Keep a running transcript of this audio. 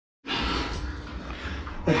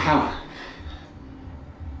But how?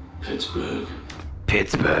 Pittsburgh.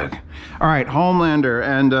 Pittsburgh. All right, Homelander,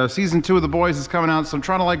 and season 2 of The Boys is coming out, so I'm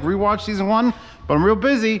trying to like rewatch season 1, but I'm real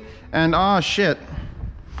busy, and shit.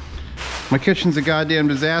 My kitchen's a goddamn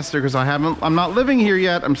disaster because I'm not living here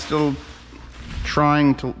yet. I'm still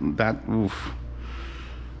trying to, oof.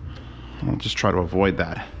 I'll just try to avoid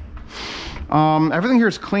that. Everything here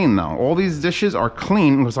is clean though. All these dishes are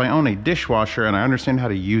clean because I own a dishwasher and I understand how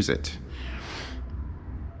to use it.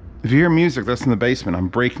 If you hear music, that's in the basement. I'm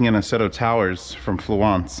breaking in a set of towers from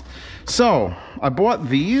Fluence. So, I bought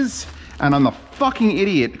these, and I'm the fucking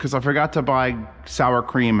idiot because I forgot to buy sour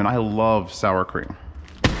cream, and I love sour cream.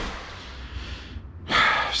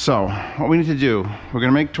 So, what we need to do, we're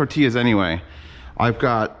gonna make tortillas anyway. I've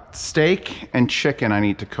got steak and chicken I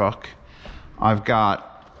need to cook. I've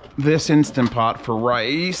got this Instant Pot for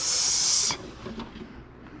rice.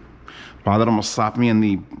 Wow, that almost slapped me in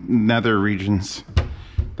the nether regions.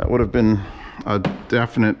 That would have been a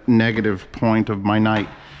definite negative point of my night.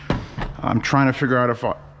 I'm trying to figure out if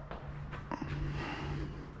I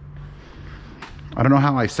don't know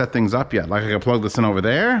how I set things up yet. Like I could plug this in over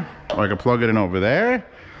there, or I could plug it in over there,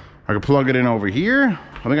 or I could plug it in over here.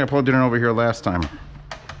 I think I plugged it in over here last time.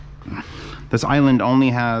 This island only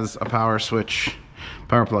has a power switch,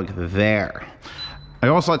 power plug there. I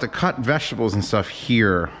also like to cut vegetables and stuff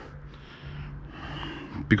here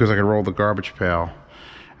because I could roll the garbage pail.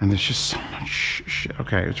 And there's just so much shit.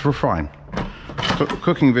 Okay, we're fine.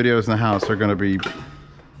 Cooking videos in the house are gonna be,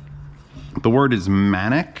 the word is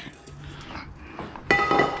manic.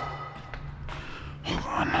 Hold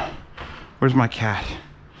on. Where's my cat?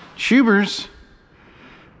 Schubers.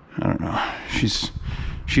 I don't know. She's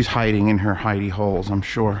hiding in her hidey holes, I'm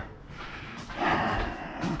sure.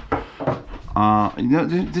 You know,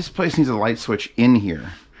 this place needs a light switch in here.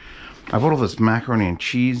 I bought all this macaroni and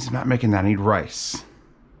cheese. I'm not making that. I need rice.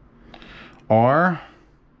 Or,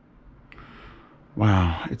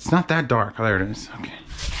 wow, it's not that dark. Oh, there it is. Okay.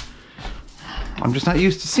 I'm just not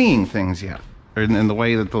used to seeing things yet, or in the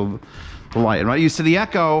way that the light. I'm not used to the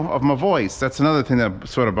echo of my voice. That's another thing that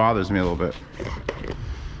sort of bothers me a little bit.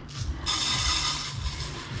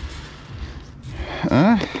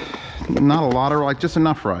 Not a lot of, like, just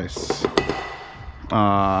enough rice.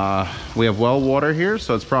 We have well water here,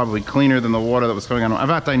 so it's probably cleaner than the water that was coming out. In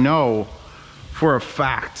fact, I know for a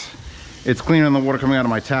fact it's cleaner than the water coming out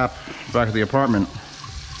of my tap back at the apartment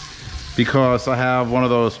because I have one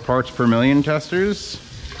of those parts per million testers,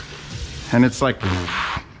 and it's like,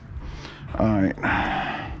 all right,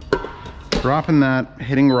 dropping that,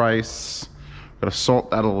 hitting rice, gotta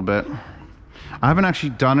salt that a little bit. I haven't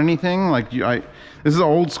actually done anything like this is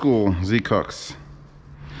old school Z Cooks.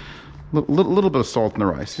 Little bit of salt in the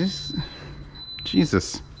rice.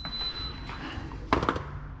 Jesus.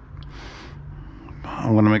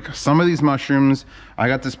 I'm gonna make some of these mushrooms. I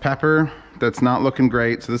got this pepper that's not looking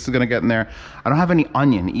great, so this is gonna get in there. I don't have any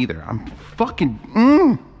onion either. I'm fucking,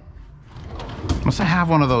 Unless I have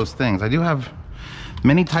one of those things. I do have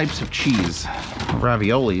many types of cheese,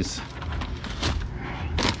 raviolis.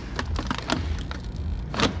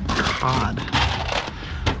 God.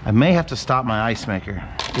 I may have to stop my ice maker.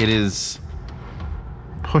 It is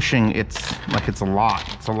pushing, it's a lot.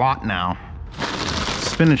 It's a lot now.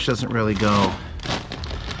 Spinach doesn't really go.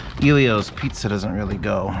 Elio's pizza doesn't really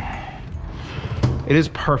go. It is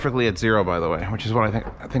perfectly at 0, by the way, which is what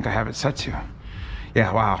I think I have it set to.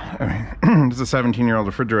 Yeah, wow. I mean, this is a 17-year-old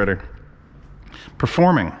refrigerator.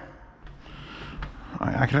 Performing.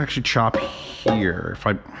 I could actually chop here if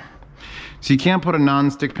I... So you can't put a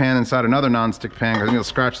non-stick pan inside another non-stick pan because I think it'll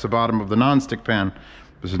scratch the bottom of the non-stick pan.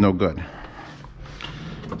 This is no good.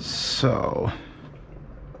 So...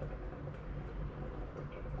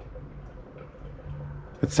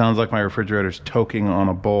 It sounds like my refrigerator's toking on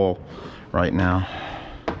a bowl right now.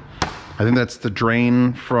 I think that's the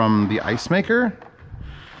drain from the ice maker.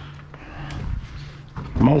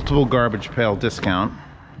 Multiple garbage pail discount.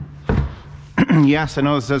 Yes, I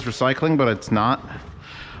know this says recycling, but it's not.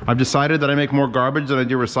 I've decided that I make more garbage than I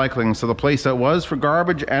do recycling, so the place that was for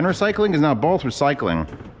garbage and recycling is now both recycling.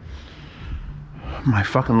 My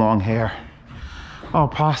fucking long hair. Oh,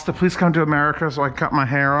 Pasta, please come to America so I can cut my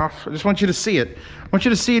hair off. I just want you to see it. I want you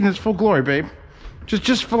to see it in its full glory, babe.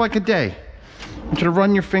 Just for like a day. I want you to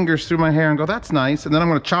run your fingers through my hair and go, that's nice, and then I'm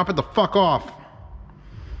gonna chop it the fuck off.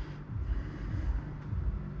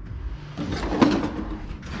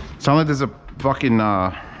 Sound like there's a fucking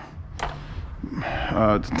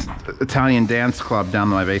Italian dance club down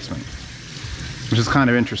in my basement, which is kind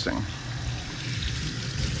of interesting.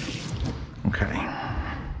 Okay.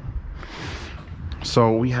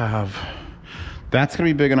 So we have That's gonna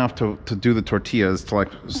be big enough to do the tortillas, to like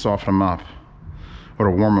soften them up or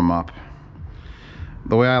to warm them up.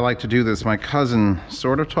 The way I like to do this, my cousin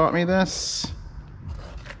sort of taught me this.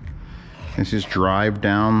 It's just drive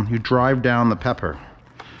down, you drive down the pepper,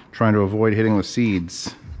 trying to avoid hitting the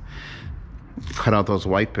seeds. Cut out those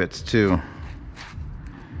white bits too.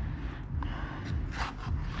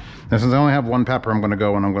 Now since I only have one pepper, I'm gonna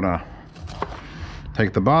go and I'm gonna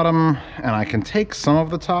take the bottom, and I can take some of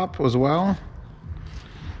the top as well.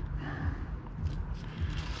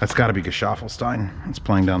 That's gotta be Geschaffelstein. It's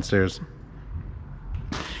playing downstairs.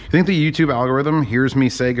 You think the YouTube algorithm hears me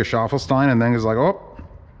say Geschaffelstein and then is like, oh,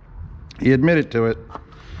 he admitted to it?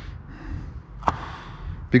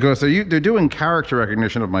 Because they're doing character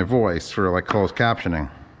recognition of my voice for like closed captioning.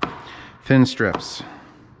 Thin strips.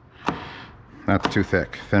 That's too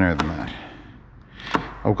thick, thinner than that.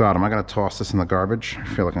 Oh God, am I gonna toss this in the garbage? I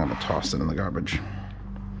feel like I'm gonna toss it in the garbage.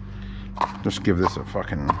 Just give this a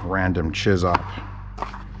fucking random chiz up.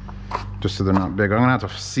 Just so they're not big. I'm gonna have to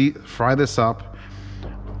fry this up.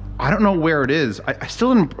 I don't know where it is. I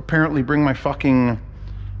still didn't apparently bring my carbon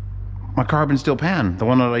steel pan, the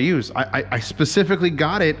one that I use. I specifically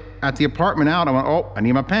got it at the apartment out. I went, oh, I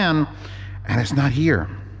need my pan, and it's not here.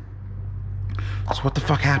 So what the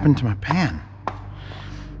fuck happened to my pan?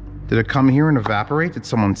 Did it come here and evaporate? Did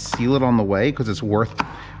someone seal it on the way? Because it's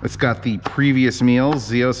got the previous meals.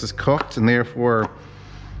 Zeos is cooked, and therefore,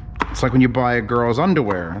 it's like when you buy a girl's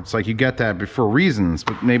underwear. It's like you get that for reasons,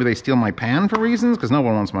 but maybe they steal my pan for reasons, because no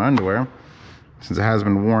one wants my underwear, since it has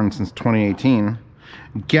been worn since 2018.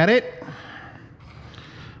 Get it?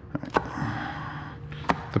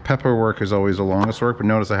 The pepper work is always the longest work, but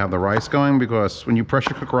notice I have the rice going, because when you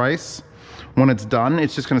pressure cook rice, when it's done,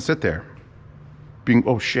 it's just gonna sit there.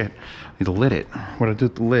 Oh shit, I need to lid it. What did I do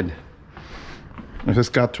with the lid? If this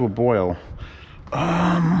got to a boil.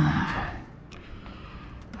 I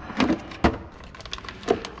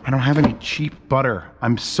don't have any cheap butter.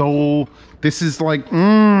 This is like,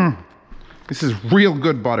 this is real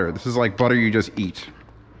good butter. This is like butter you just eat.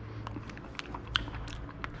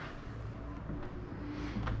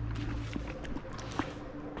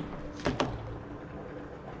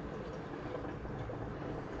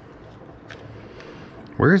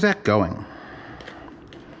 Where is that going?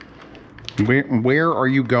 Where are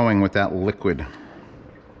you going with that liquid? You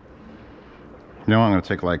know, I'm gonna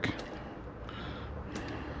take like,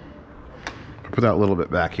 put that a little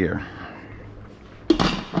bit back here.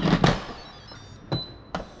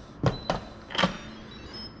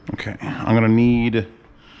 Okay, I'm gonna need, you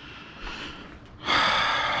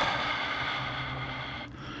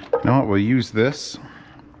know what, we'll use this,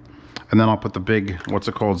 and then I'll put the big, what's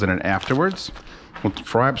it called, in it afterwards. We'll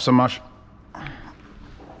fry up some mush.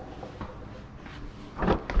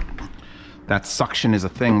 That suction is a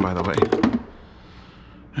thing, by the way.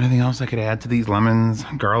 Anything else I could add to these? Lemons,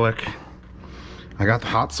 garlic. I got the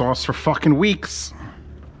hot sauce for fucking weeks.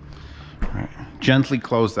 All right. Gently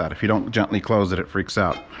close that. If you don't gently close it, it freaks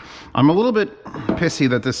out. I'm a little bit pissy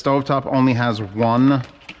that this stovetop only has one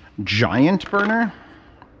giant burner.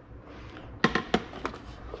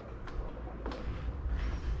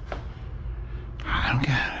 I don't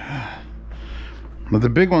get it. But the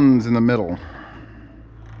big one's in the middle.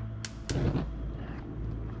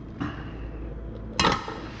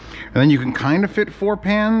 And then you can kind of fit 4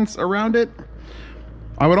 pans around it.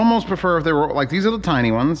 I would almost prefer if they were like, these are the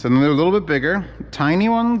tiny ones, and then they're a little bit bigger. Tiny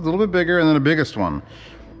ones, a little bit bigger, and then the biggest one.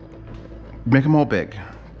 Make them all big.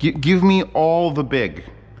 Give me all the big.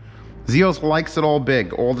 Zeos likes it all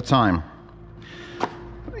big, all the time.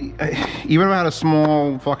 Even if I had a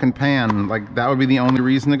small fucking pan, like that would be the only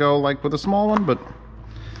reason to go like with a small one, but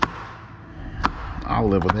I'll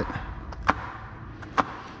live with it.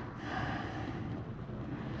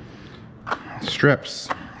 Strips,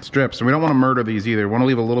 and we don't want to murder these either. We want to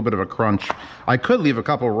leave a little bit of a crunch. I could leave a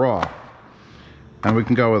couple raw, and we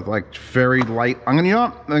can go with like very light. You know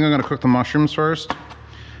what? I think I'm gonna cook the mushrooms first.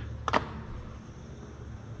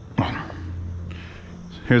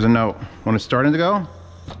 Here's a note. When it's starting to go,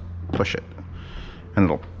 push it, and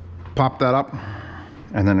it'll pop that up,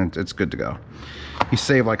 and then it's good to go. You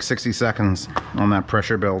save like 60 seconds on that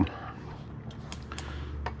pressure build.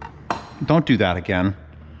 Don't do that again.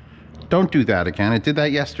 Don't do that again. It did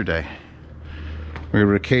that yesterday. We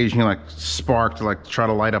would occasionally like spark to like try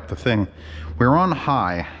to light up the thing. We're on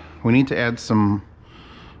high. We need to add a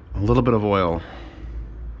little bit of oil.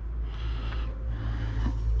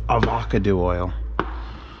 Avocado oil.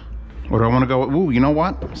 Or do I want to go, ooh, you know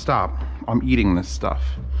what? Stop. I'm eating this stuff.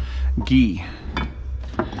 Ghee.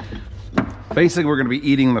 Basically, we're going to be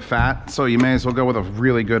eating the fat, so you may as well go with a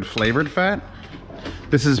really good flavored fat.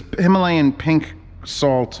 This is Himalayan pink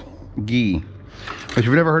salt ghee. If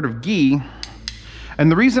you've never heard of ghee,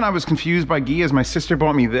 and the reason I was confused by ghee is my sister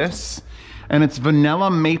bought me this, and it's vanilla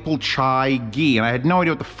maple chai ghee, and I had no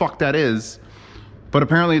idea what the fuck that is. But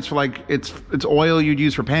apparently it's for like, it's oil you'd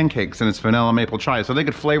use for pancakes, and it's vanilla maple chai, so they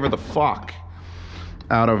could flavor the fuck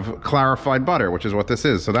out of clarified butter, which is what this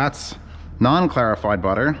is. So that's non-clarified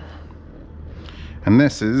butter, and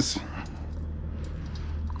this is,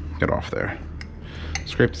 get off there,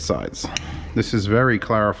 scrape the sides. This is very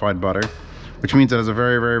clarified butter, which means it has a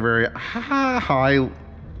very, very, very high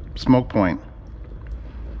smoke point.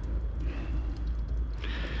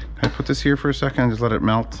 Can I put this here for a second and just let it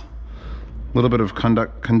melt? A little bit of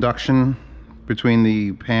conduction between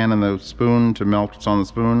the pan and the spoon to melt what's on the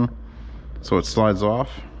spoon, so it slides off.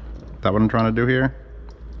 Is that what I'm trying to do here?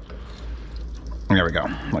 There we go,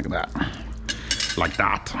 like that. Like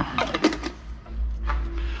that.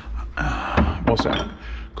 What's that?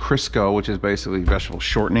 Crisco, which is basically vegetable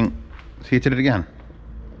shortening. See, it did it again.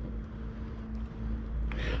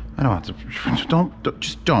 I don't have to, just don't. Don't,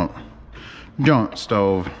 stove,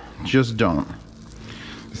 just don't.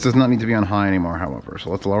 This does not need to be on high anymore, however, so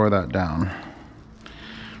let's lower that down.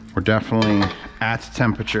 We're definitely at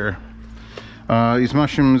temperature. These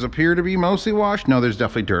mushrooms appear to be mostly washed. No, there's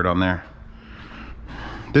definitely dirt on there.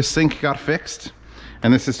 This sink got fixed,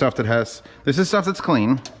 and this is stuff that this is stuff that's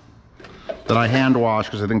clean, that I hand wash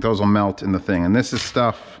because I think those will melt in the thing. And this is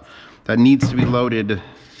stuff that needs to be loaded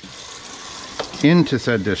into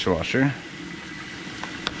said dishwasher.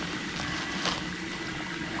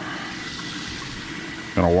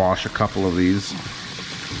 Gonna wash a couple of these.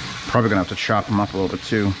 Probably gonna have to chop them up a little bit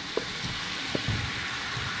too.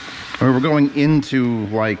 I mean, we're going into,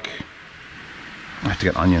 like, I have to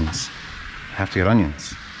get onions. I have to get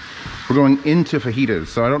onions. We're going into fajitas,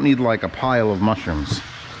 so I don't need like a pile of mushrooms.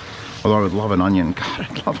 Although I would love an onion. God,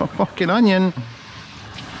 I'd love a fucking onion.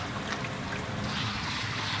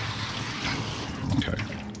 Okay.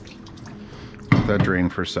 Let that drain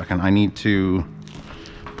for a second. I need to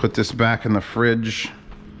put this back in the fridge.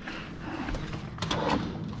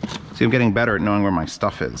 See, I'm getting better at knowing where my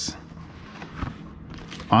stuff is.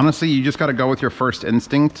 Honestly, you just gotta go with your first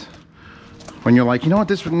instinct. When you're like, you know what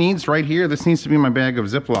this needs right here? This needs to be my bag of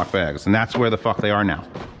Ziploc bags. And that's where the fuck they are now.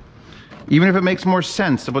 Even if it makes more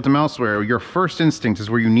sense to put them elsewhere, your first instinct is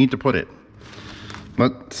where you need to put it.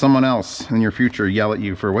 Let someone else in your future yell at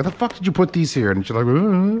you for, where the fuck did you put these here? And you're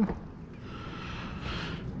like,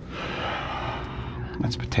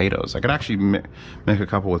 that's potatoes. I could actually make a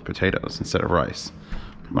couple with potatoes instead of rice.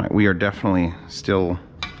 Right, we are definitely still,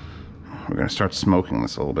 we're gonna start smoking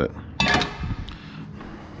this a little bit.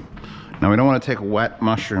 Now we don't want to take wet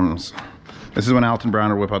mushrooms. This is when Alton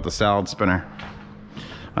Brown would whip out the salad spinner.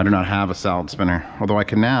 I do not have a salad spinner, although I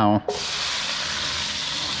can now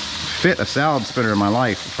fit a salad spinner in my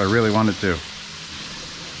life if I really wanted to.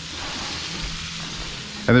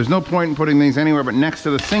 And there's no point in putting these anywhere but next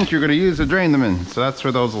to the sink you're going to use to drain them in. So that's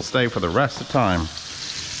where those will stay for the rest of the time.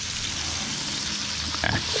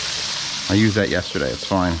 I used that yesterday, it's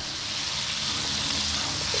fine.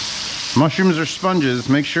 Mushrooms are sponges.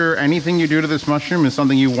 Make sure anything you do to this mushroom is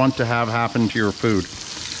something you want to have happen to your food.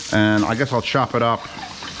 And I guess I'll chop it up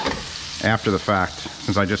after the fact,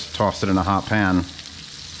 since I just tossed it in a hot pan.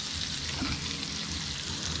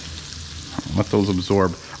 Let those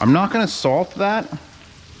absorb. I'm not gonna salt that.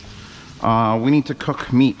 We need to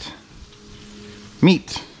cook meat.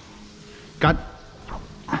 Meat. God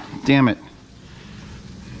damn it.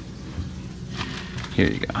 Here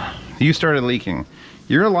you go. You started leaking.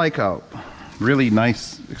 You're like a really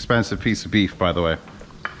nice, expensive piece of beef, by the way.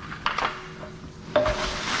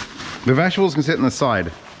 The vegetables can sit in the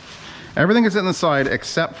side. Everything can sit in the side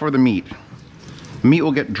except for the meat. The meat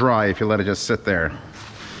will get dry if you let it just sit there.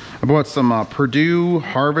 I bought some Purdue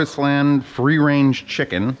Harvest Land free-range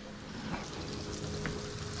chicken.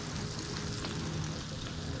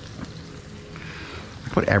 I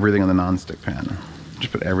put everything in the nonstick pan.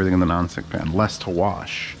 Just put everything in the nonstick pan. Less to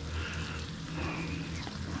wash.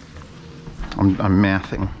 I'm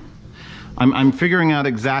mathing. I'm figuring out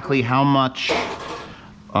exactly how much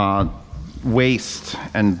waste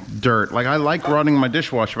and dirt. Like, I like running my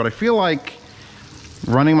dishwasher, but I feel like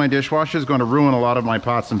running my dishwasher is going to ruin a lot of my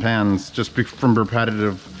pots and pans just from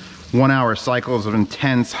repetitive 1 hour cycles of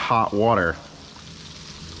intense hot water.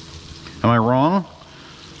 Am I wrong?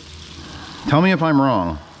 Tell me if I'm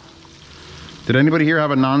wrong. Did anybody here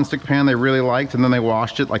have a nonstick pan they really liked and then they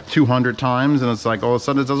washed it like 200 times and it's like all of a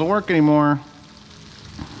sudden it doesn't work anymore?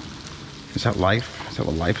 Is that life? Is that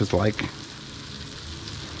what life is like?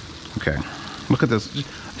 Okay, look at this.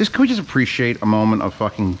 Just can we just appreciate a moment of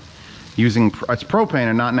fucking using, it's propane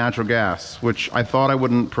and not natural gas, which I thought I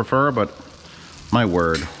wouldn't prefer, but my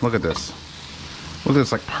word, look at this. Look at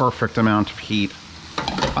this like perfect amount of heat.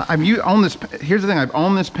 I've owned this, here's the thing, I've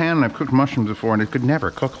owned this pan and I've cooked mushrooms before and it could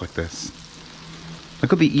never cook like this.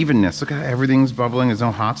 Look at the evenness, look at how everything's bubbling, there's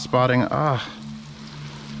no hot spotting. Can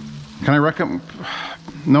I recommend,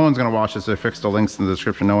 no one's gonna watch this, I fixed the links in the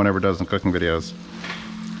description, no one ever does in cooking videos.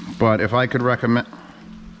 But if I could recommend,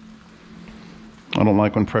 I don't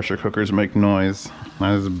like when pressure cookers make noise.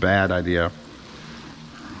 That is a bad idea.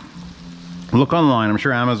 Look online, I'm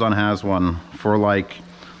sure Amazon has one for like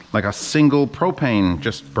a single propane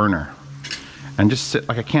just burner. And just sit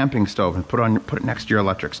like a camping stove and put it next to your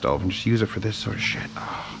electric stove and just use it for this sort of shit.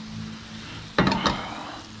 Oh.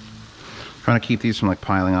 Trying to keep these from like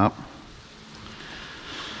piling up.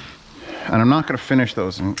 And I'm not gonna finish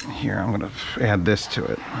those in here, I'm gonna add this to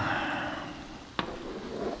it.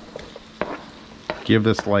 Give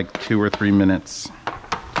this like 2 or 3 minutes.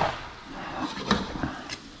 Oh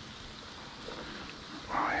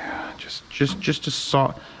yeah, just a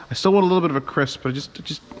salt. I still want a little bit of a crisp, but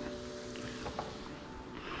just.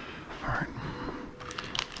 All right.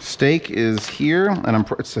 Steak is here, and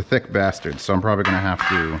it's a thick bastard, so I'm probably gonna have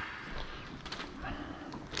to.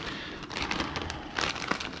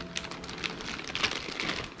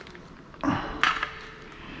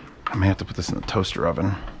 I may have to put this in the toaster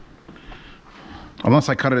oven. Unless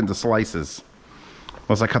I cut it into slices.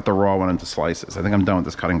 Unless I cut the raw one into slices. I think I'm done with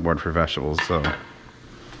this cutting board for vegetables, so.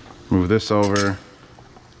 Move this over.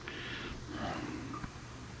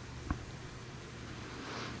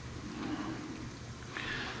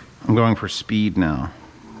 I'm going for speed now.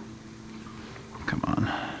 Come on.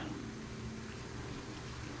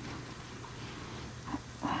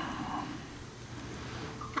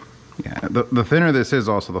 Yeah, the thinner this is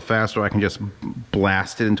also, the faster I can just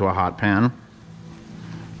blast it into a hot pan.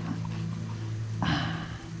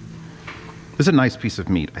 This is a nice piece of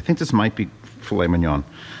meat. I think this might be filet mignon.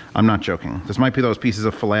 I'm not joking. This might be those pieces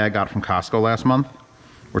of filet I got from Costco last month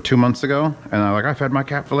or 2 months ago. And I'm like, I fed my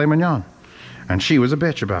cat filet mignon. And she was a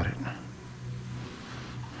bitch about it.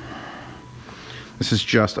 This is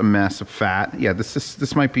just a mess of fat. Yeah,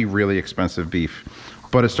 this might be really expensive beef.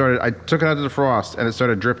 But I took it out to defrost and it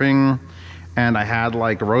started dripping. And I had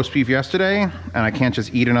like roast beef yesterday and I can't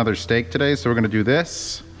just eat another steak today. So we're gonna do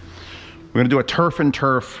this. We're gonna do a turf and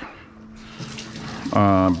turf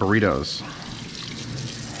burritos.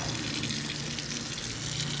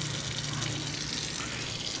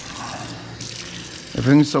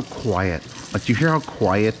 Everything's so quiet. Like, do you hear how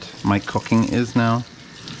quiet my cooking is now?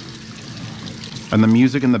 And the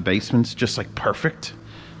music in the basement's just like perfect.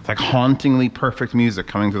 It's like hauntingly perfect music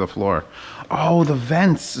coming through the floor. Oh, the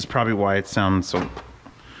vents is probably why it sounds so...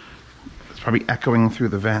 It's probably echoing through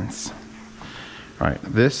the vents. All right,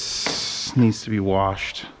 this needs to be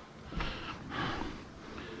washed.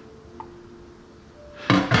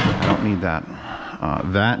 I don't need that.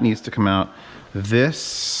 That needs to come out.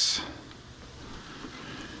 This...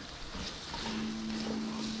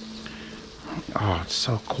 Oh, it's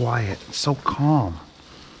so quiet. It's so calm.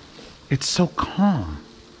 It's so calm.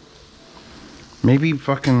 Maybe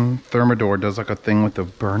fucking Thermador does like a thing with the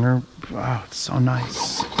burner. Oh, it's so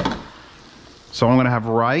nice. So I'm gonna have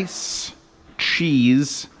rice,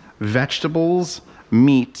 cheese, vegetables,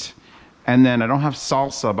 meat, and then I don't have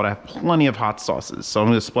salsa, but I have plenty of hot sauces. So I'm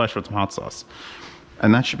gonna splash with some hot sauce.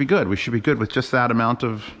 And that should be good. We should be good with just that amount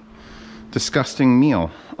of disgusting meal.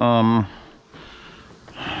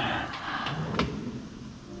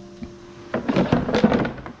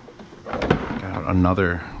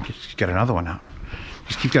 Just get another one out.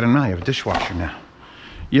 Just keep getting another. You have a dishwasher now.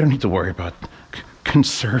 You don't need to worry about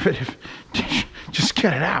conservative. Just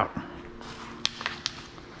get it out.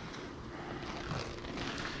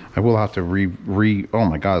 I will have to oh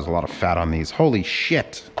my god, there's a lot of fat on these. Holy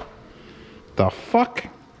shit. The fuck?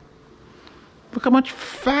 Look how much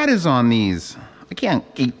fat is on these. I can't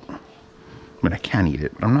eat. I mean, I can eat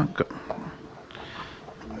it, but I'm not good.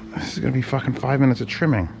 This is gonna be fucking 5 minutes of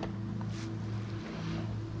trimming.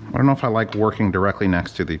 I don't know if I like working directly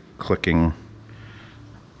next to the clicking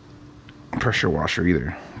pressure washer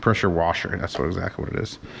either. Pressure washer, that's exactly what it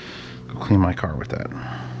is. Go clean my car with that.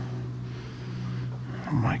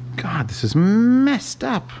 Oh my god, this is messed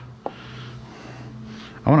up.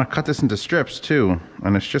 I want to cut this into strips too,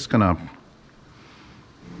 and it's just gonna...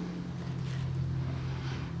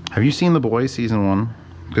 Have you seen The Boys season 1?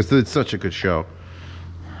 Because it's such a good show.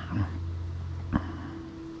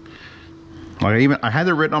 Like I had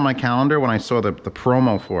it written on my calendar when I saw the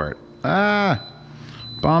promo for it.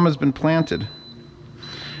 Bomb has been planted.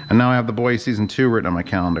 And now I have The Boys season 2 written on my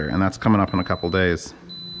calendar, and that's coming up in a couple days.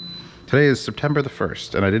 Today is September the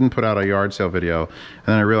 1st, and I didn't put out a yard sale video, and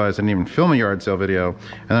then I realized I didn't even film a yard sale video,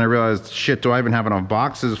 and then I realized, shit, do I even have enough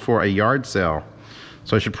boxes for a yard sale?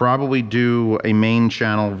 So I should probably do a main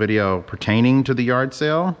channel video pertaining to the yard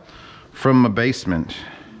sale from a basement.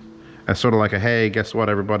 As sort of like a, hey, guess what,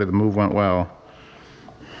 everybody, the move went well.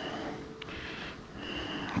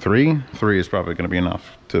 3 is probably going to be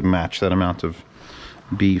enough to match that amount of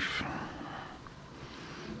beef.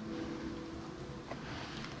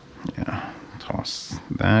 Yeah, toss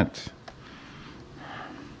that.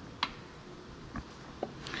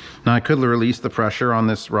 Now I could release the pressure on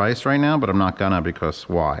this rice right now, but I'm not gonna, because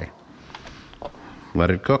why?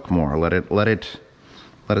 Let it cook more. Let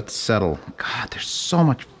it settle. God, there's so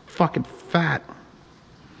much fucking fat.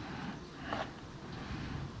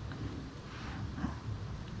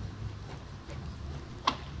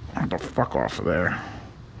 Get the fuck off of there.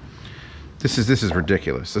 This is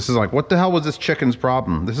ridiculous. This is like, what the hell was this chicken's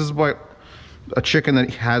problem? This is what a chicken that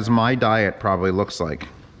has my diet probably looks like.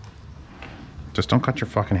 Just don't cut your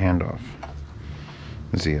fucking hand off.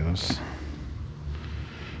 Zeos.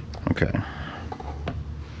 Okay.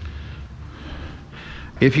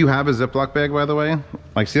 If you have a Ziploc bag, by the way,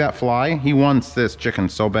 like, see that fly? He wants this chicken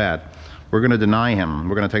so bad. We're gonna deny him.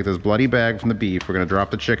 We're gonna take this bloody bag from the beef. We're gonna drop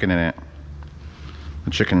the chicken in it. The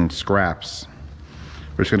chicken scraps.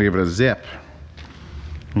 We're just gonna give it a zip.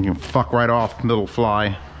 You can fuck right off, little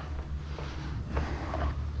fly.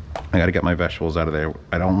 I gotta get my vegetables out of there.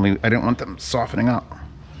 I didn't want them softening up.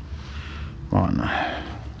 One.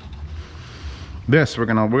 This, we're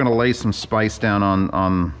gonna lay some spice down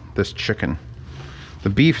on this chicken. The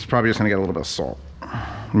beef is probably just gonna get a little bit of salt.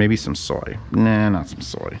 Maybe some soy. Nah, not some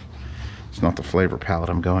soy. It's not the flavor palette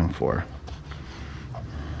I'm going for.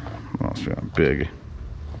 What else we got? Big.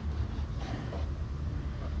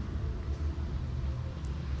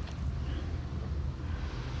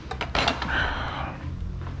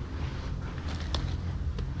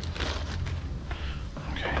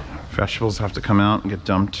 Vegetables have to come out and get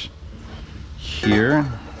dumped here.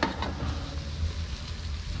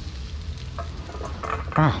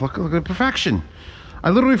 Oh, look at the perfection. I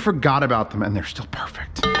literally forgot about them and they're still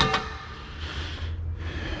perfect.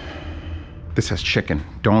 This has chicken.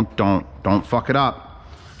 Don't fuck it up.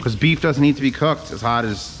 Because beef doesn't need to be cooked as hot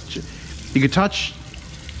as... You could touch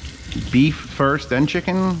beef first, then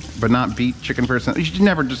chicken, but not chicken first. You should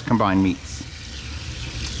never just combine meats.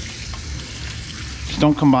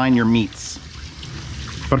 Don't combine your meats.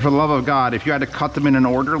 But for the love of God, if you had to cut them in an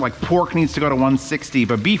order, like pork needs to go to 160,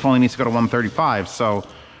 but beef only needs to go to 135. So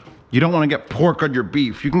you don't want to get pork on your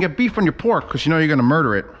beef. You can get beef on your pork because you know you're going to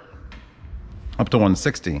murder it up to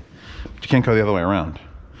 160. But you can't go the other way around.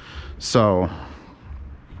 So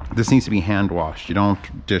this needs to be hand washed. You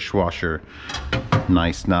don't dishwasher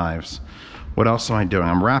nice knives. What else am I doing?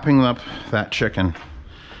 I'm wrapping up that chicken.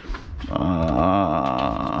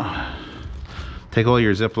 Take all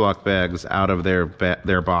your Ziploc bags out of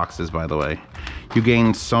their boxes, by the way. You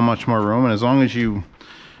gain so much more room, and as long as you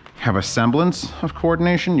have a semblance of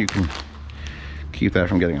coordination, you can keep that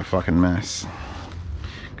from getting a fucking mess.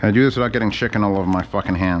 Can I do this without getting chicken all over my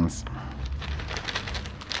fucking hands?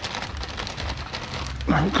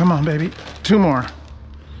 Oh, come on, baby. 2 more.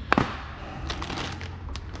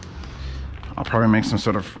 I'll probably make some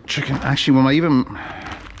sort of chicken. Actually,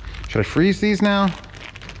 should I freeze these now?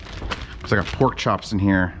 I got pork chops in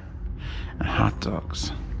here and hot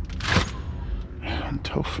dogs and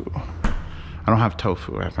tofu. I don't have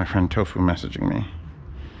tofu. I have my friend Tofu messaging me.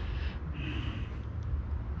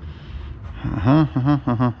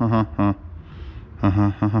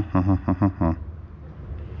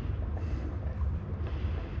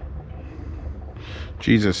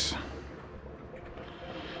 Jesus.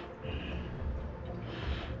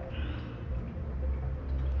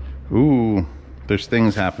 Ooh. There's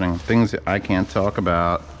things happening, things that I can't talk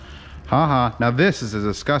about. Haha. Now this is a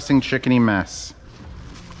disgusting chickeny mess.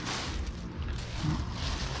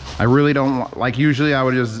 I really don't like, usually I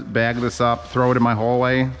would just bag this up, throw it in my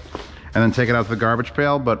hallway, and then take it out to the garbage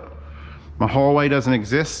pail, but my hallway doesn't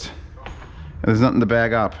exist, and there's nothing to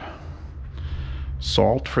bag up.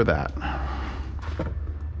 Salt for that.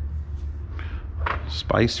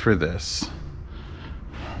 Spice for this.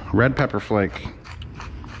 Red pepper flake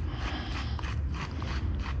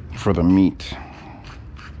for the meat.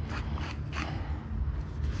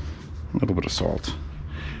 A little bit of salt.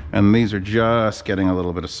 And these are just getting a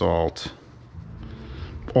little bit of salt.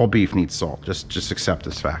 All beef needs salt. Just accept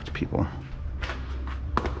this fact, people.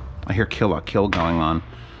 I hear kill going on.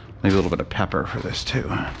 Maybe a little bit of pepper for this too.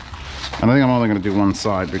 And I think I'm only gonna do one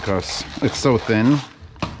side because it's so thin.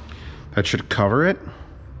 That should cover it.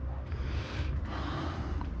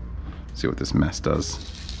 See what this mess does.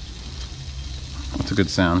 That's a good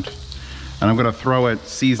sound. And I'm gonna throw it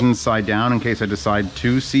seasoned side down in case I decide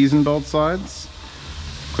to season both sides.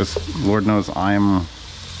 Because Lord knows it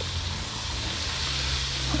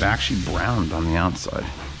actually browned on the outside.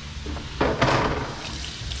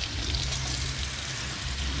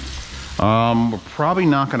 We're probably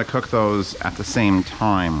not gonna cook those at the same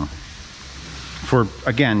time. For,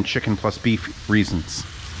 again, chicken plus beef reasons.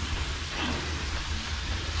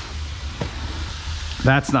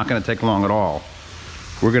 That's not gonna take long at all.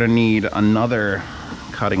 We're gonna need another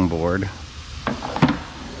cutting board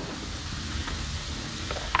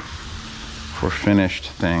for finished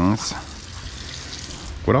things.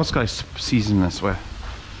 What else could I season this with?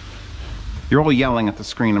 You're all yelling at the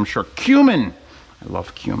screen, I'm sure. Cumin! I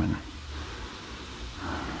love cumin.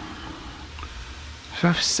 Do I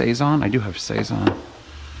have Sazon? I do have Sazon.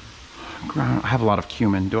 I have a lot of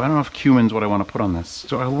cumin. I don't know if cumin's what I want to put on this.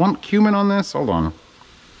 Do I want cumin on this? Hold on.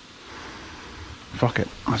 Fuck it.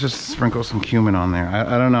 Let's just sprinkle some cumin on there.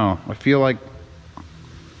 I don't know. I feel like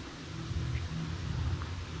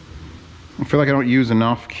I don't use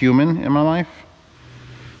enough cumin in my life.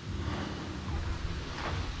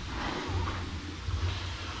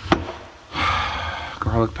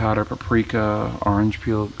 Garlic powder, paprika, orange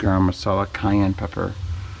peel, garam masala, cayenne pepper.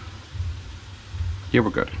 Yeah, we're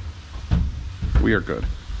good. We are good.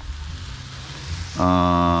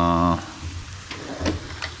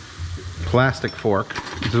 Plastic fork.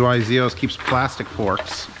 This is why Zeos keeps plastic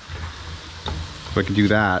forks. So I can do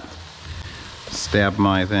that. Stab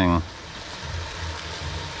my thing.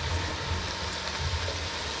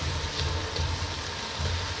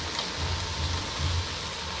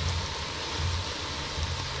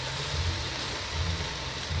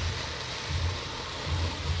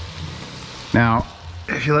 Now,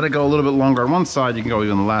 if you let it go a little bit longer on one side, you can go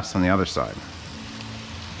even less on the other side.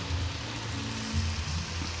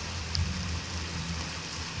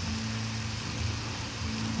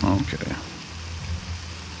 Okay.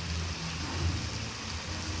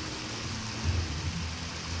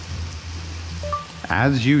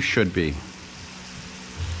 As you should be.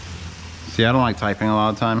 See, I don't like typing a lot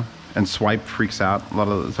of the time, and swipe freaks out a lot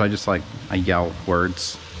of, so I yell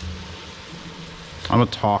words. I'm a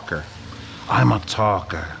talker. I'm a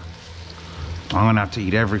talker. I'm gonna have to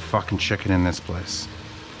eat every fucking chicken in this place.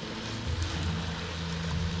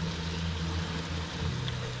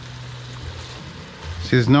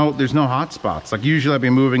 See, there's no hot spots. Like usually I'd be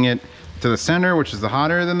moving it to the center, which is the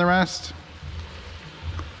hotter than the rest.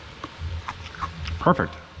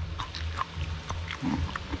 Perfect.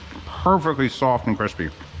 Perfectly soft and crispy.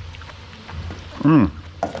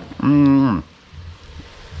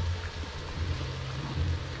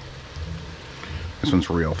 This one's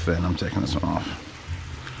real thin. I'm taking this one off.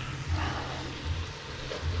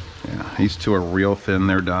 Yeah, these two are real thin.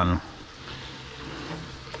 They're done.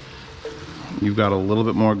 You've got a little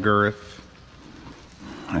bit more girth,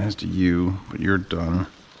 as do you, but you're done.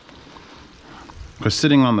 Because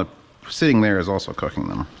sitting there is also cooking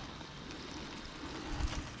them.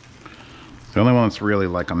 The only one that's really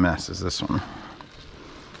like a mess is this one.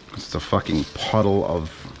 It's a fucking puddle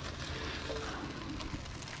of...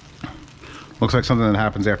 Looks like something that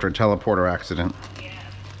happens after a teleporter accident.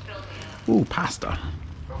 Ooh, pasta.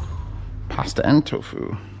 Pasta and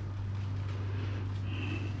tofu.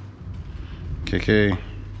 KK.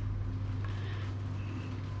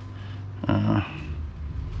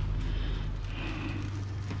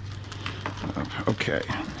 Okay,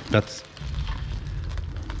 that's...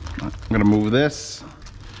 I'm gonna move this.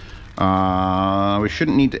 We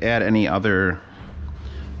shouldn't need to add any other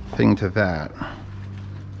thing to that.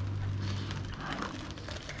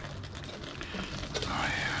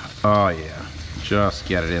 Oh yeah, just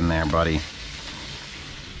get it in there, buddy.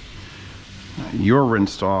 You're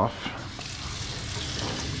rinsed off.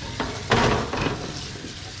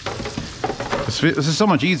 This is so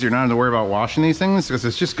much easier not to worry about washing these things because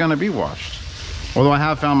it's just gonna be washed. Although I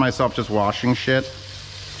have found myself just washing shit.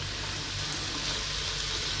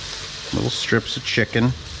 Little strips of chicken.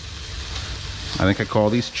 I think I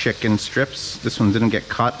call these chicken strips. This one didn't get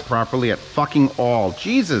cut properly at fucking all.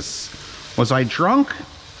 Jesus, was I drunk?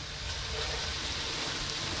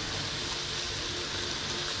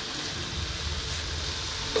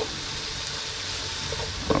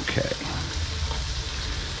 Okay.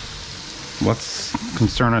 Let's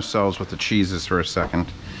concern ourselves with the cheeses for a second.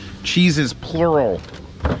 Cheeses plural,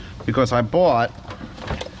 because I bought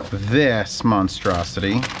this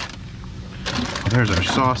monstrosity. There's our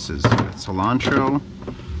sauces. We've got cilantro,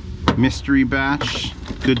 mystery batch,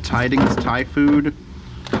 good tidings, Thai food,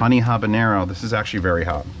 honey habanero. This is actually very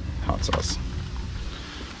hot sauce.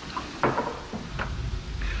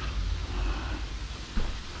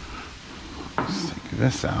 Get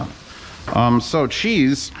this out. So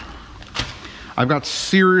cheese. I've got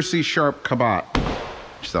seriously sharp kabat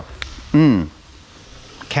stuff.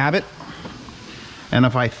 Cabot. And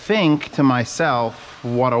if I think to myself,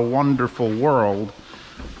 what a wonderful world,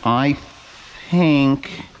 I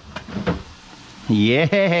think,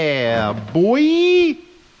 yeah, boy.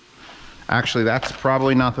 Actually, that's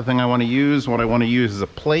probably not the thing I want to use. What I want to use is a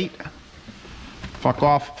plate. Fuck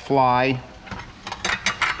off, fly.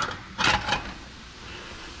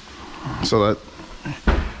 So that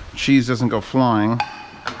cheese doesn't go flying.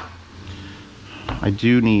 I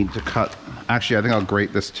do need to cut. Actually, I think I'll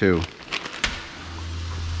grate this too.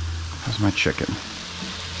 How's my chicken?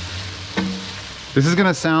 This is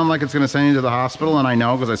gonna sound like it's gonna send you to the hospital, and I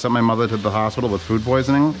know because I sent my mother to the hospital with food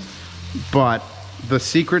poisoning. But the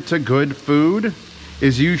secret to good food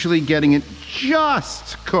is usually getting it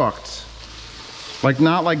just cooked. Like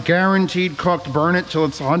not like guaranteed cooked, burn it till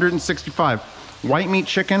it's 165. White meat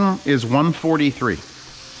chicken is 143.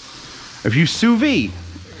 If you sous vide,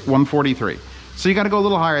 143. So you gotta go a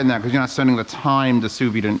little higher than that because you're not spending the time to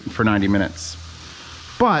sous vide for 90 minutes.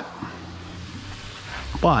 But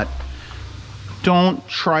don't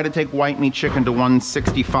try to take white meat chicken to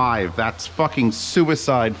 165. That's fucking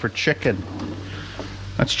suicide for chicken.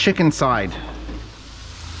 That's chicken side.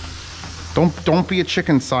 Don't be a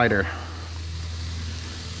chicken cider.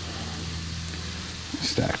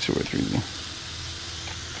 Stack 2 or 3.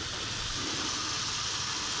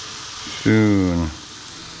 Soon.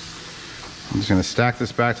 I'm just gonna stack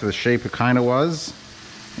this back to the shape it kind of was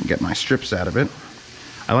and get my strips out of it.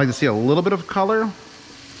 I like to see a little bit of color.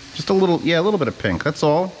 Just a little, yeah, a little bit of pink, that's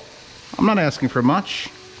all. I'm not asking for much.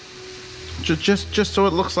 Just so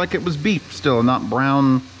it looks like it was beef still, and not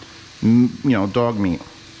brown, you know, dog meat.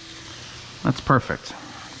 That's perfect.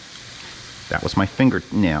 That was my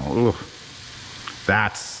fingernail. Ooh.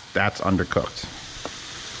 That's undercooked.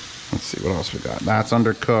 Let's see what else we got. That's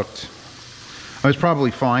undercooked. It was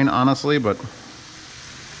probably fine, honestly, but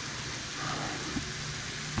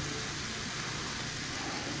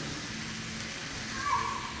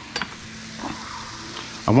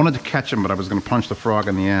I wanted to catch him, but I was going to punch the frog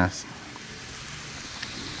in the ass.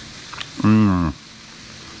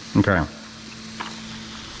 Okay.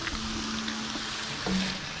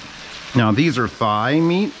 Now these are thigh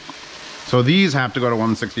meat, so these have to go to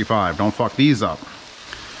 165. Don't fuck these up.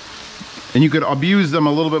 And you could abuse them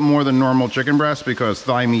a little bit more than normal chicken breast because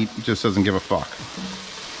thigh meat just doesn't give a fuck.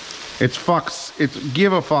 Its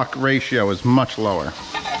give a fuck ratio is much lower.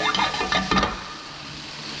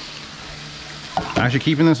 Actually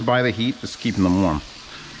keeping this by the heat, just keeping them warm.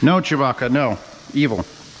 No, Chewbacca, no. Evil.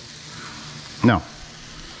 No.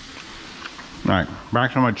 Alright,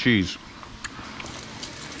 back to my cheese.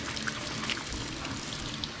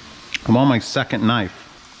 I'm on my second knife.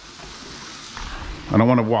 I don't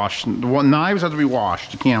want to wash. Knives have to be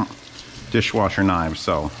washed. You can't dishwasher knives,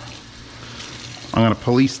 so I'm going to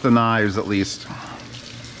police the knives at least.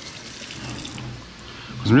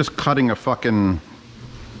 Because I'm just cutting a fucking...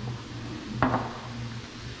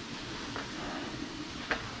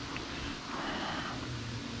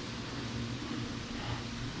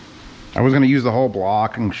 I was going to use the whole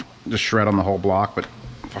block and just shred on the whole block, but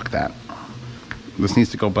fuck that. This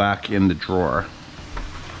needs to go back in the drawer.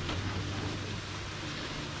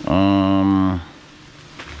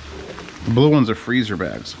 The blue ones are freezer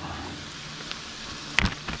bags.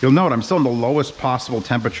 You'll note I'm still in the lowest possible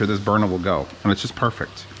temperature this burner will go, and it's just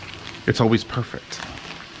perfect. It's always perfect.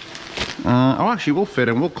 Oh, actually, we'll fit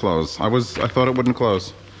and we'll close. I thought it wouldn't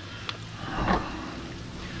close.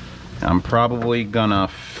 I'm probably gonna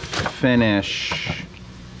finish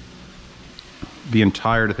the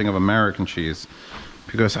entire thing of American cheese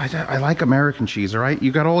because I like American cheese, all right?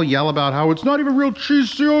 You got all yell about how it's not even real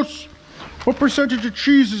cheese to us. What percentage of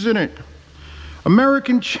cheese is in it?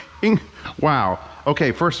 American cheese. Wow.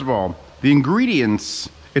 Okay, first of all, the ingredients,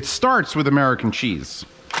 it starts with American cheese,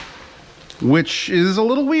 which is a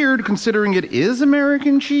little weird considering it is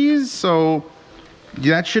American cheese, so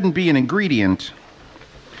that shouldn't be an ingredient.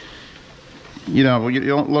 You know, you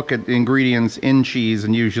don't look at the ingredients in cheese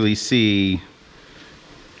and usually see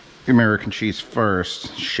American cheese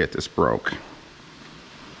first. Shit, this broke.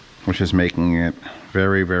 Which is making it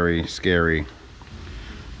very, very scary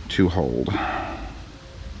to hold. I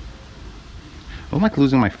don't like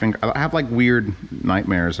losing my finger. I have like weird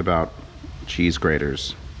nightmares about cheese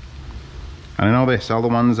graters. And I know they sell the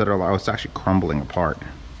ones that are, it's actually crumbling apart.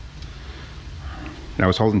 And I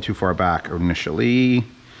was holding too far back initially.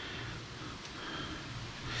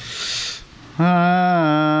 This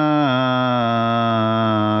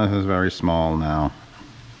is very small now.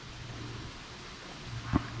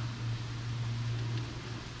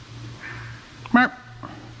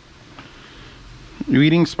 You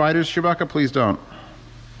eating spiders, Chewbacca? Please don't.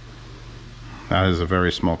 That is a very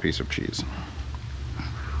small piece of cheese.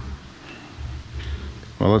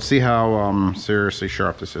 Well, let's see how seriously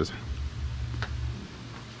sharp this is.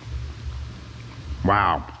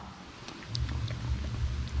 Wow.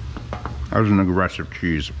 That was an aggressive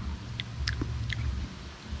cheese.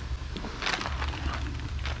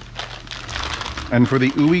 And for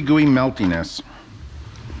the ooey gooey meltiness,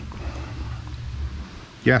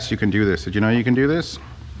 yes, you can do this. Did you know you can do this?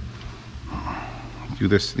 Do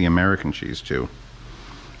this to the American cheese too.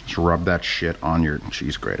 Just rub that shit on your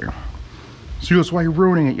cheese grater. So that's why you're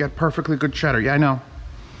ruining it. You had perfectly good cheddar. Yeah, I know.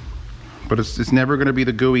 But it's never going to be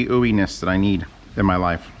the gooey ooiness that I need in my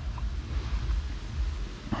life.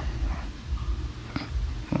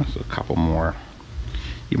 There's a couple more.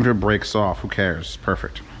 Even if it breaks off, who cares?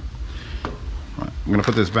 Perfect. I'm going to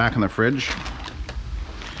put this back in the fridge.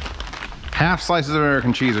 Half slices of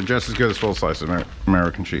American cheese are just as good as full slices of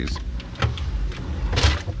American cheese.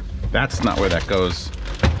 That's not where that goes.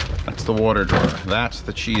 That's the water drawer. That's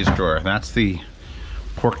the cheese drawer. That's the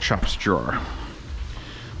pork chops drawer.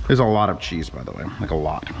 There's a lot of cheese, by the way, like a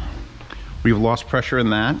lot. We've lost pressure in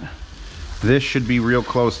that. This should be real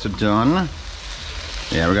close to done.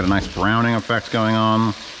 Yeah, we got a nice browning effect going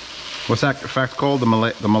on. What's that effect called? The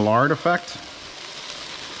Maillard effect?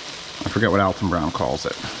 I forget what Alton Brown calls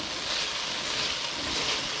it.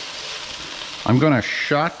 I'm gonna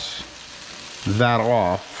shut that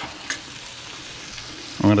off.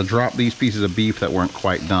 I'm gonna drop these pieces of beef that weren't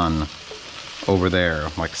quite done over there,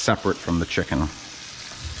 like separate from the chicken.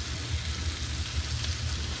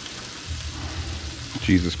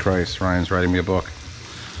 Jesus Christ, Ryan's writing me a book.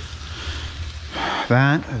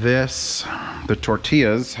 The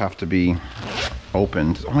tortillas have to be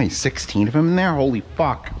opened. There's only 16 of them in there, holy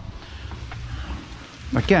fuck.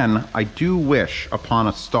 Again, I do wish upon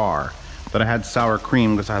a star that I had sour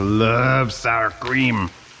cream because I love sour cream.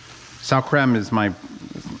 Sour cream is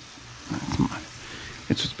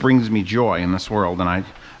it just brings me joy in this world. And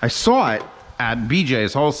I saw it at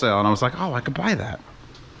BJ's Wholesale and I was like, oh, I could buy that.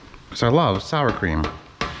 Because I love sour cream.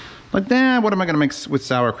 Like, nah, what am I gonna make with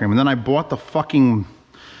sour cream? And then I bought the fucking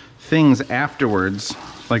things afterwards.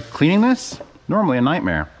 Like, cleaning this, normally a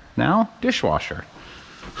nightmare. Now, dishwasher.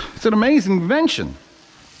 It's an amazing invention.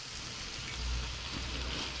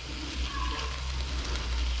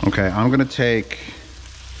 Okay, I'm gonna take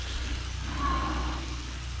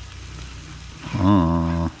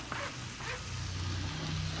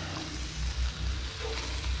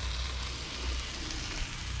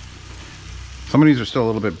some of these are still a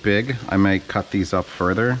little bit big. I may cut these up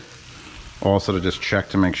further. Also to just check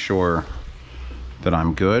to make sure that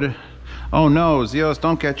I'm good. Oh no, Zios,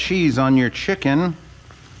 don't get cheese on your chicken.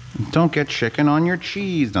 Don't get chicken on your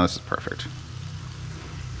cheese. No, this is perfect.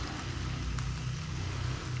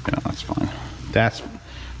 Yeah, that's fine.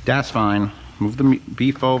 That's fine. Move the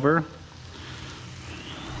beef over.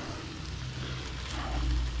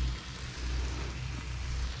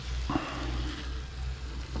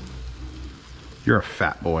 You're a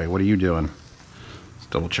fat boy. What are you doing? Let's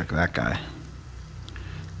double check that guy.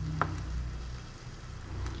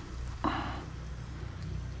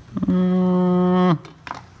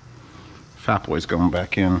 Fat boy's going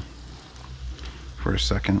back in for a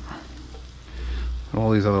second. All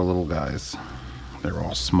these other little guys, they're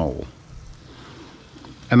all small.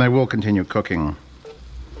 And they will continue cooking.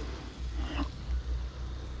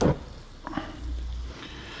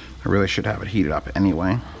 I really should have it heated up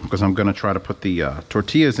anyway, because I'm gonna try to put the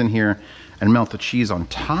tortillas in here and melt the cheese on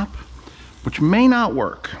top, which may not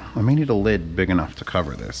work. I may need a lid big enough to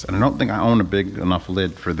cover this. And I don't think I own a big enough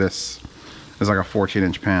lid for this. It's like a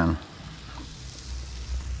 14-inch pan.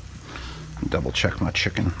 Double check my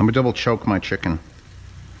chicken. Let me double choke my chicken.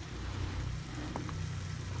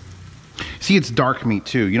 See, it's dark meat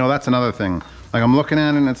too. You know, that's another thing. Like, I'm looking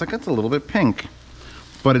at it and it's like, it's a little bit pink,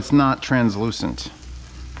 but it's not translucent.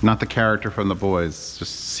 Not the character from The Boys,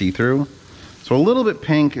 just see-through. So a little bit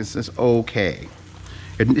pink is okay.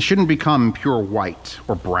 It shouldn't become pure white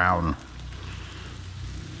or brown.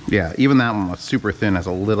 Yeah, even that one that's super thin has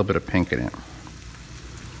a little bit of pink in it.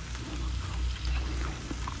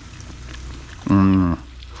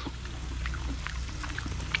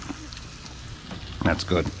 That's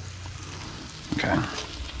good. Okay.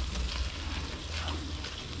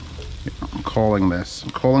 I'm calling this.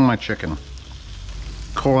 I'm calling my chicken.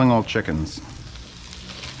 Calling all chickens.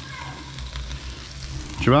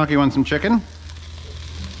 Chewbacca, you want some chicken?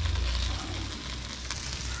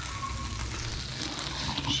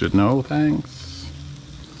 Should know, thanks.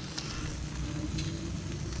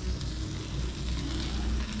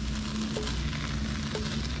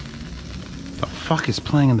 The fuck is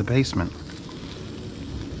playing in the basement?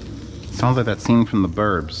 Sounds like that scene from The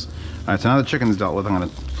Burbs. Alright, so now the chicken's dealt with, I'm gonna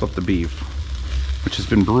flip the beef, which has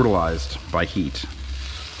been brutalized by heat.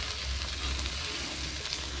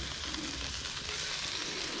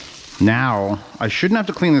 Now, I shouldn't have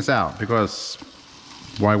to clean this out, because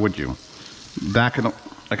why would you? I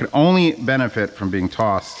could only benefit from being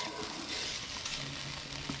tossed.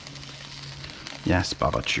 Yes,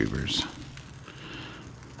 Baba Tubers.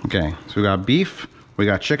 Okay, so we got beef, we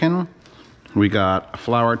got chicken, we got a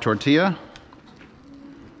flour tortilla.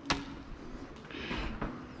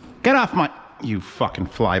 Get off my... You fucking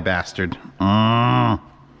fly bastard. We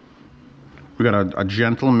got a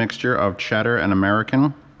gentle mixture of cheddar and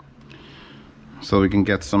American, so we can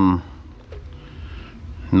get some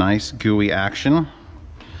nice gooey action.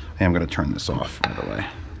 Hey, I'm gonna turn this off, by the way.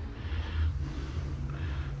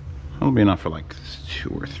 That'll be enough for like 2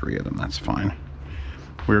 or 3 of them, that's fine.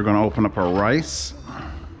 We're gonna open up our rice.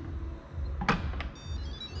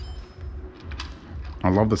 I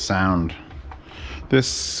love the sound.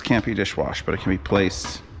 This can't be dishwashed, but it can be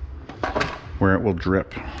placed where it will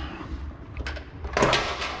drip.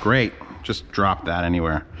 Great, just drop that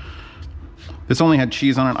anywhere. This only had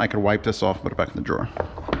cheese on it. I could wipe this off and put it back in the drawer.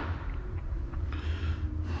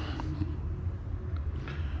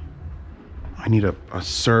 I need a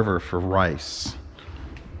server for rice.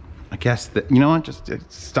 I guess that, you know what, just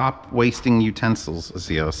stop wasting utensils,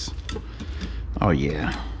 Azios. Oh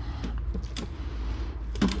yeah.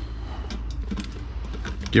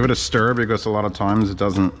 Give it a stir, because a lot of times it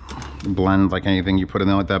doesn't blend like anything you put in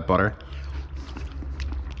there, like that butter.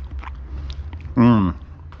 All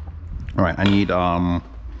right, I need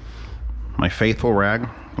my faithful rag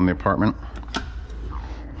from the apartment.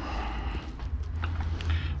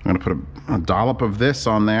 I'm gonna put a dollop of this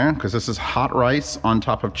on there, because this is hot rice on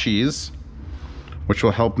top of cheese, which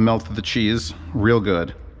will help melt the cheese real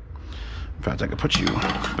good. In fact, I could put you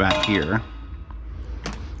back here.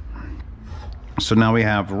 So now we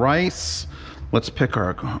have rice. Let's pick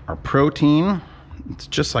our protein. It's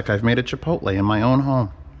just like I've made a Chipotle in my own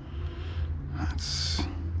home.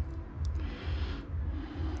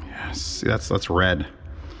 Yes, see, that's red.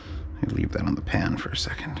 Let me leave that on the pan for a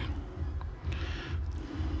second.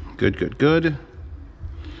 Good, good, good.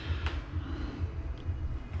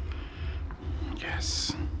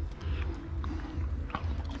 Yes.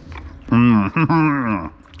 I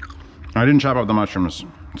didn't chop up the mushrooms,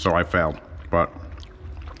 so I failed, but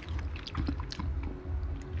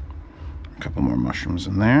a couple more mushrooms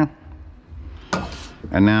in there.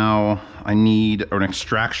 And now I need an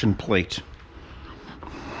extraction plate.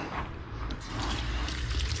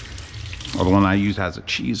 Well, the one I use has a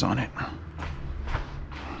cheese on it.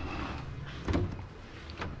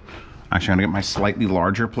 Actually, I'm gonna get my slightly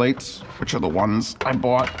larger plates, which are the ones I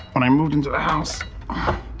bought when I moved into the house.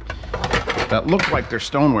 That look like they're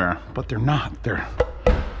stoneware, but they're not. They're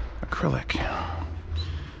acrylic.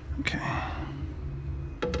 Okay.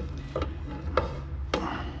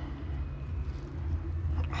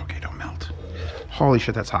 Okay, don't melt. Holy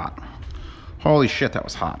shit, that's hot. Holy shit, that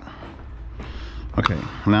was hot. Okay,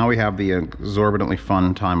 now we have the exorbitantly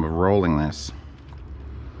fun time of rolling this.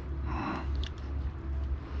 I'm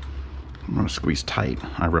gonna squeeze tight.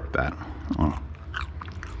 I ripped that. Oh,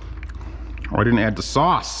 I didn't add the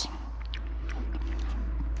sauce.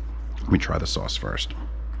 Let me try the sauce first.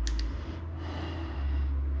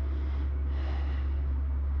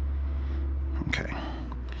 Okay.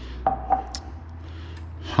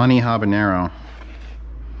 Honey habanero.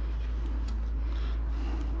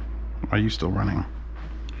 Are you still running?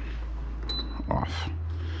 Off.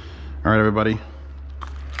 All right, everybody.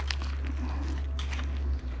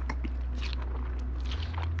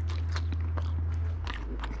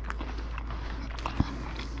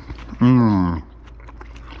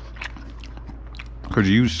 Could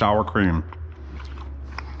you use sour cream?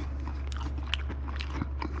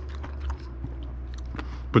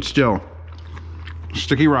 But still,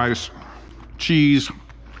 sticky rice, cheese,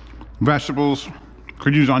 vegetables,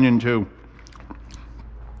 could use onion too.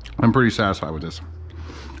 I'm pretty satisfied with this.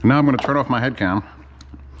 Now I'm gonna turn off my head cam,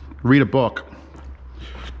 read a book.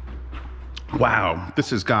 Wow, this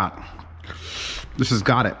has got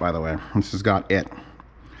it, by the way. This has got it.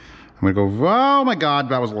 I'm gonna go, oh my God,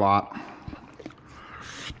 that was a lot.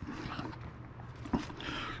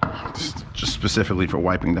 This is just specifically for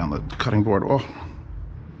wiping down the cutting board. Oh.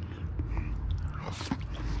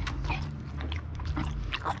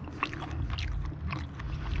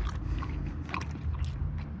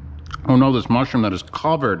 Oh no, this mushroom that is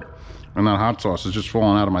covered in that hot sauce is just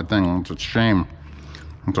falling out of my thing. It's a shame.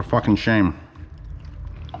 It's a fucking shame.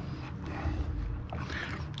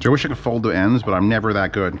 So I wish I could fold the ends, but I'm never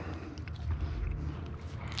that good.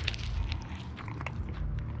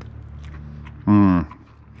 Mmm.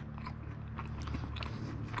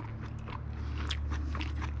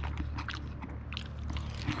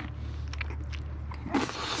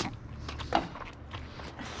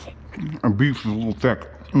 And beef is a little thick.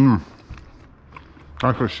 Mmm.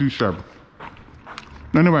 That's what she said.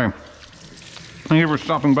 Anyway, thank you for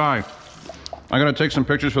stopping by. I gotta take some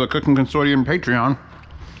pictures for the Cooking Consortium Patreon,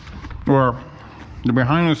 or the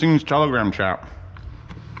behind the scenes Telegram chat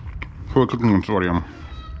for the Cooking Consortium.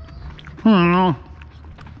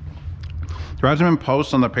 There hasn't been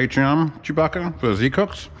posts on the Patreon, Chewbacca, for the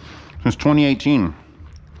Z-Cooks since 2018.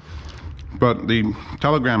 But the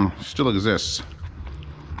Telegram still exists.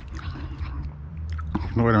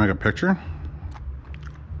 No way to make a picture?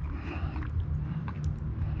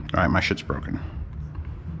 Alright, my shit's broken.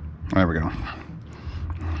 There we go.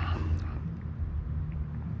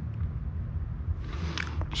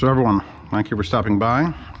 So everyone, thank you for stopping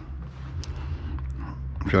by.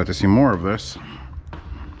 If you'd like to see more of this,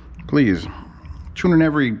 please tune in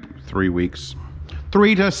every 3 weeks.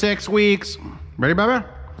 3 to 6 weeks. Ready, Baba?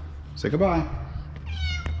 Say goodbye.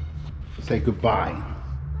 Say goodbye.